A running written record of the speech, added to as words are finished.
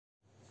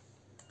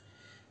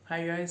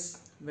Hi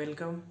guys,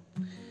 welcome.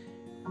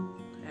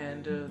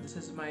 And this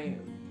is my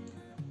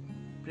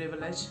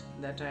privilege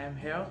that I am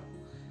here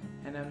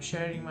and I'm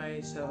sharing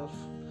myself,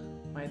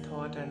 my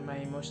thought, and my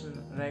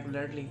emotion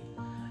regularly.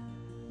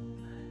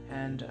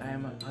 And I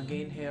am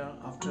again here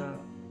after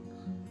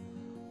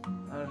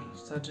a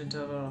certain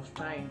interval of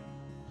time.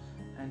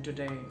 And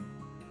today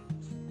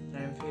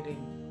I am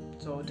feeling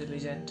so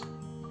diligent.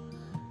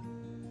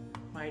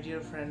 My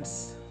dear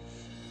friends,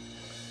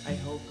 I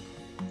hope,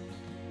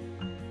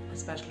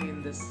 especially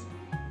in this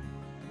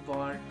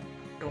war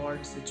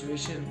torn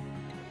situation,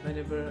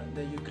 whenever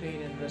the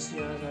Ukraine and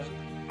Russia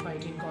are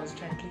fighting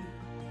constantly,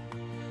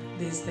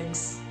 these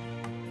things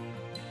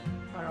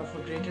are of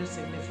a greater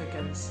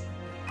significance,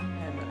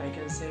 and I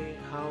can say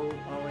how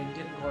our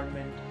Indian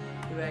government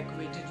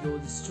evacuated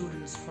those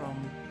students from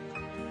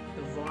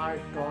the war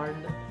torn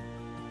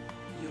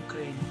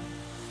Ukraine.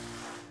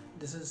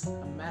 This is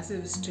a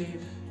massive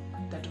step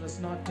that was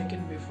not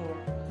taken before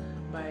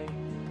by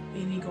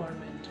any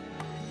government,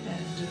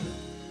 and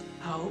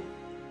how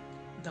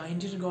the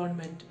Indian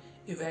government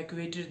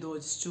evacuated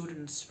those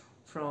students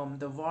from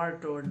the war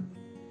torn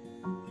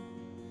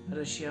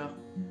Russia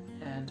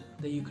and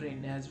the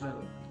Ukraine as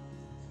well.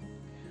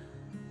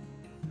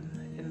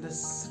 In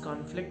this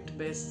conflict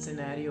based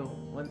scenario,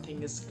 one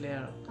thing is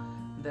clear,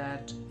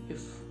 that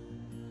if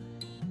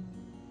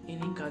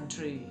any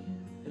country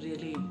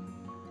really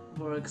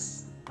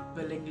works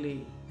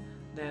willingly,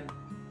 then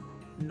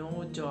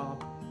no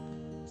job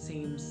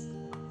seems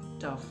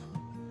tough.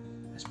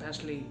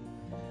 Especially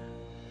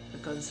the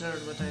concern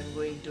what I am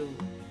going to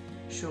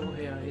show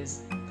here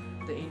is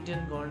the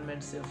Indian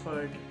government's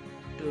effort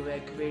to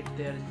evacuate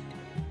their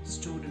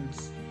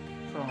students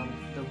from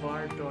the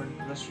war torn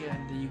Russia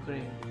and the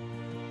Ukraine,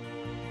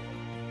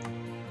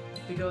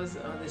 because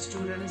the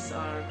students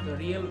are the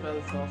real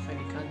wealth of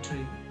any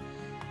country,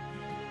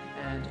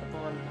 and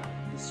upon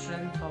the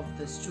strength of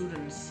the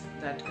students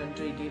that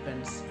country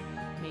depends.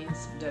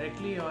 Means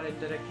directly or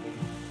indirectly,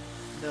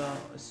 the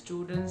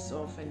students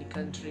of any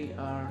country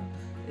are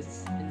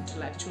its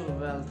intellectual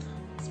wealth,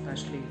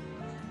 especially,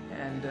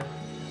 and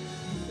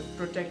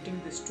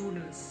protecting the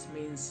students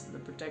means the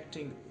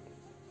protecting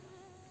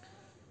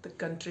the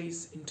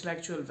country's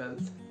intellectual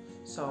wealth.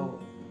 So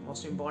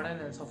most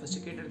important and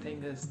sophisticated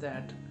thing is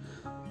that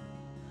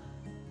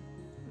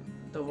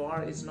the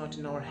war is not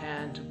in our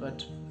hand,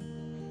 but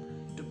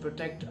to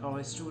protect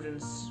our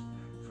students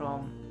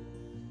from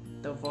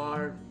the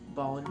war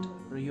bound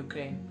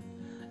Ukraine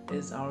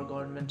is our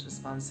government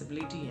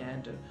responsibility,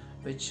 and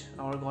which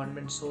our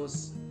government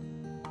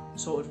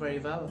showed very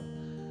well,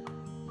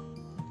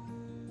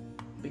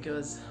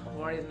 because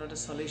war is not a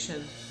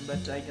solution,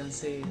 but I can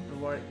say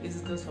war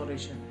is the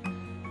solution.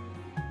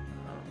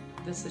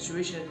 This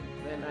situation,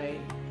 when I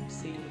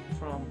see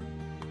from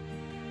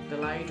the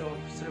light of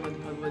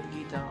Srimad Bhagavad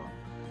Gita,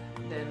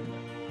 then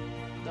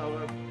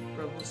our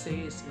Prabhu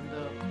says in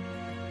the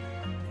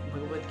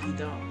Bhagavad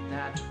Gita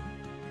that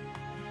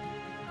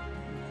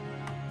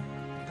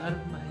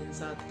dharma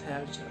hinsa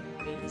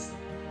tathaivacha, means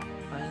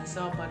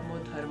ahimsa paramo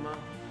dharma,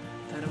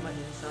 dharma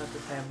hinsa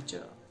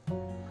tathaivacha.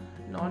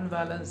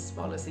 Non-violence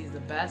policy is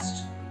the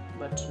best,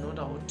 but no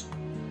doubt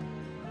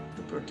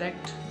to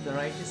protect the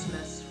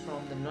righteousness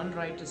from the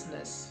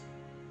non-righteousness,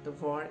 the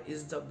war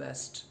is the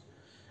best.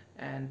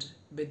 And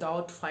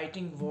without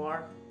fighting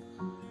war,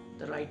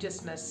 the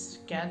righteousness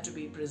can't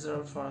be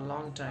preserved for a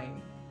long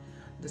time.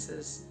 This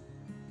is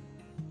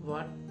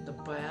what the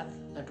path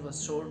that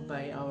was showed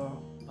by our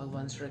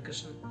Bhagavan Sri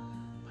Krishna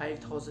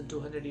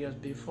 5200 years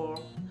before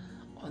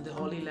on the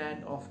holy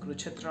land of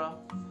Kurukshetra,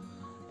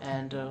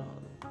 and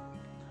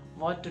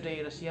what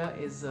today Russia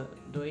is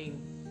doing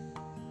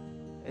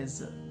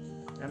is,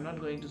 I'm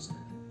not going to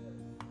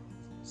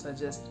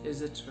suggest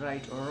is it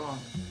right or wrong,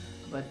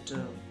 but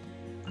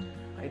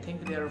I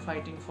think they are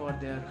fighting for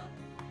their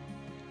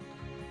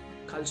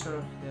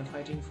culture, they are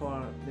fighting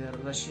for their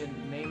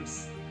Russian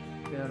names,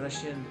 their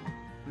Russian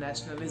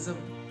nationalism,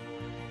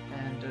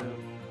 and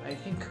I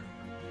think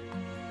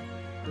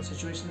the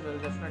situation will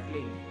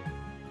definitely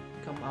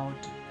come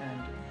out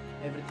and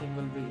everything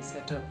will be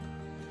set up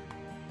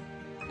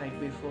like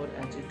before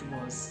as it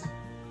was.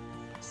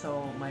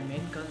 So my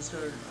main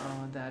concern,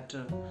 that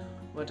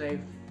what I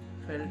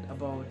felt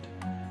about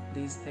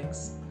these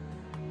things,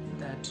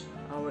 that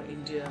our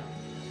India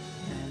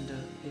and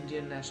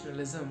Indian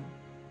nationalism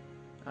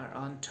are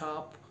on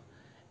top,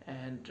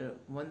 and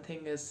one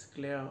thing is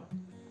clear,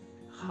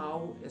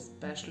 how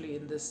especially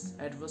in this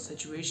adverse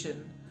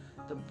situation,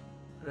 the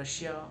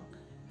Russia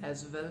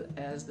as well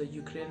as the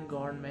Ukraine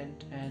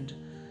government and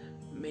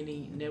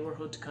many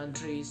neighborhood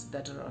countries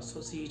that are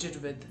associated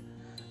with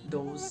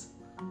those,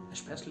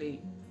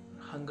 especially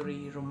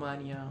Hungary,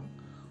 Romania,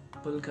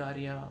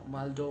 Bulgaria,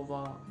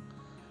 Moldova,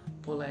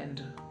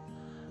 Poland,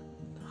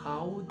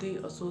 how they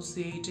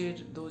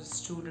associated those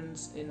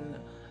students in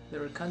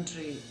their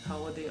country,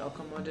 how they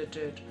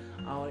accommodated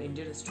our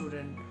Indian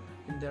student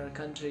in their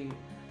country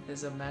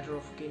is a matter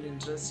of keen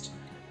interest,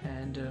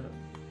 and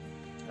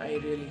I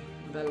really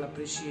well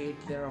appreciate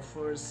their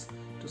efforts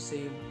to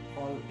save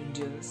all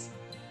Indians,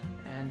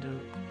 and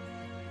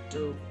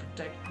to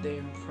protect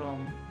them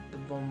from the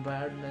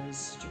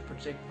bombardments, to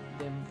protect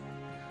them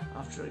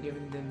after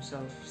giving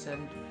themselves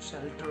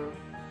shelter,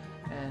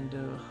 and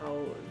how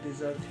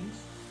these are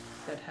things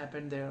that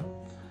happen there.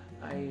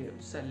 I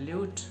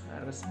salute, I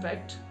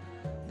respect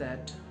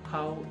that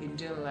how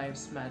Indian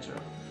lives matter,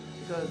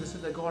 because this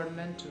is the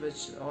government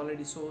which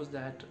already shows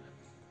that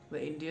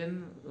the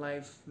Indian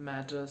life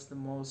matters the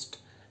most,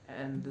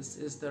 and this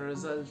is the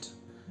result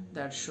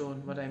that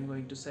shown what I'm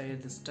going to say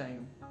at this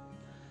time.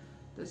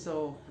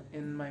 So,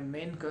 in my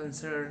main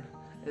concern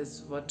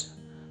is what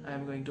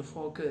I'm going to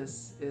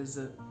focus is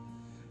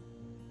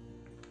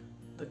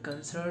the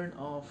concern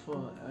of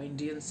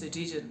Indian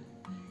citizen.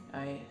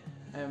 I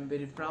am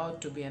very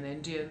proud to be an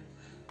Indian.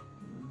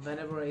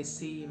 Whenever I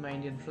see my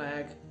Indian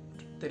flag,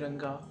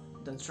 Tiranga,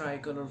 the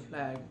tricolor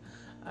flag,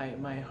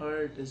 my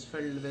heart is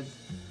filled with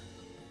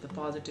the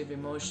positive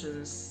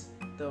emotions,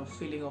 the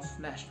feeling of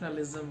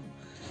nationalism,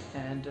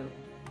 and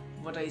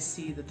what I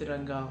see the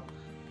Tiranga,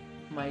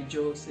 my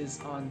jokes is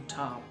on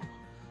top.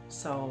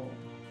 So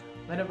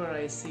whenever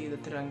I see the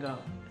Tiranga,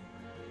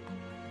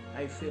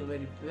 I feel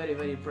very, very,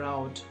 very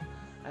proud.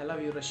 I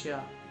love you,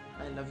 Russia.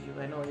 I love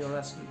you. I know your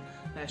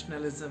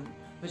nationalism.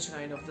 Which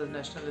kind of the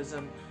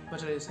nationalism?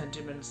 What are your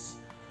sentiments?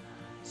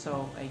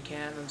 So I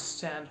can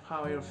understand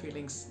how your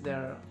feelings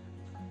there.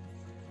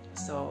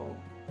 So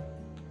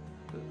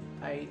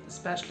I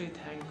especially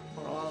thank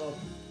for all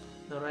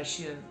the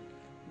Russian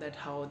that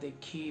how they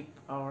keep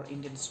our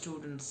Indian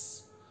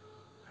students,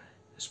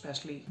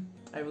 especially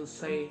I will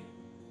say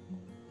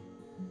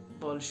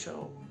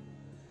Bolsho,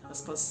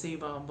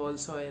 Spasiba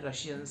Bolshoi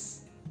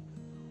Russians.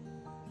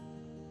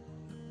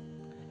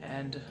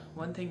 And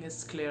one thing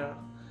is clear,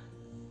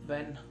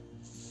 when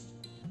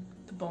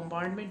the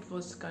bombardment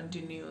was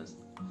continuous,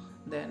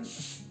 then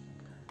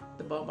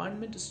the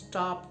bombardment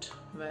stopped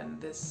when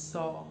they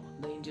saw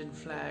the Indian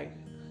flag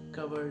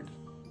covered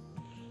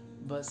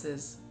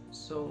buses.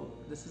 So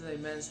this is an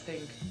immense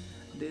thing.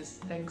 These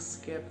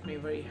things kept me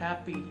very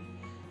happy,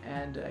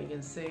 and I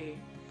can say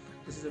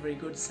this is a very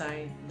good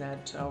sign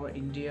that our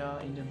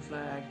Indian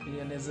flag,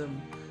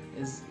 Indianism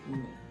is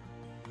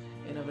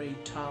in a very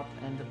top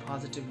and the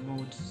positive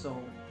mood. So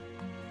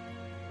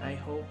I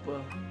hope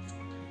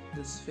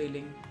this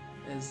feeling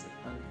is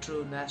a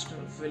true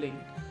national feeling,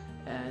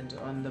 and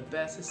on the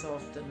basis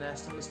of the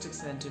nationalistic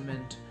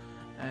sentiment,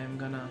 I'm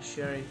gonna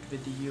share it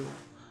with you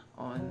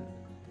on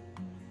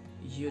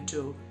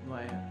YouTube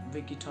via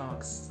Wiki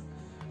Talks.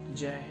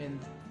 Jai Hind,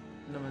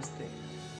 Namaste.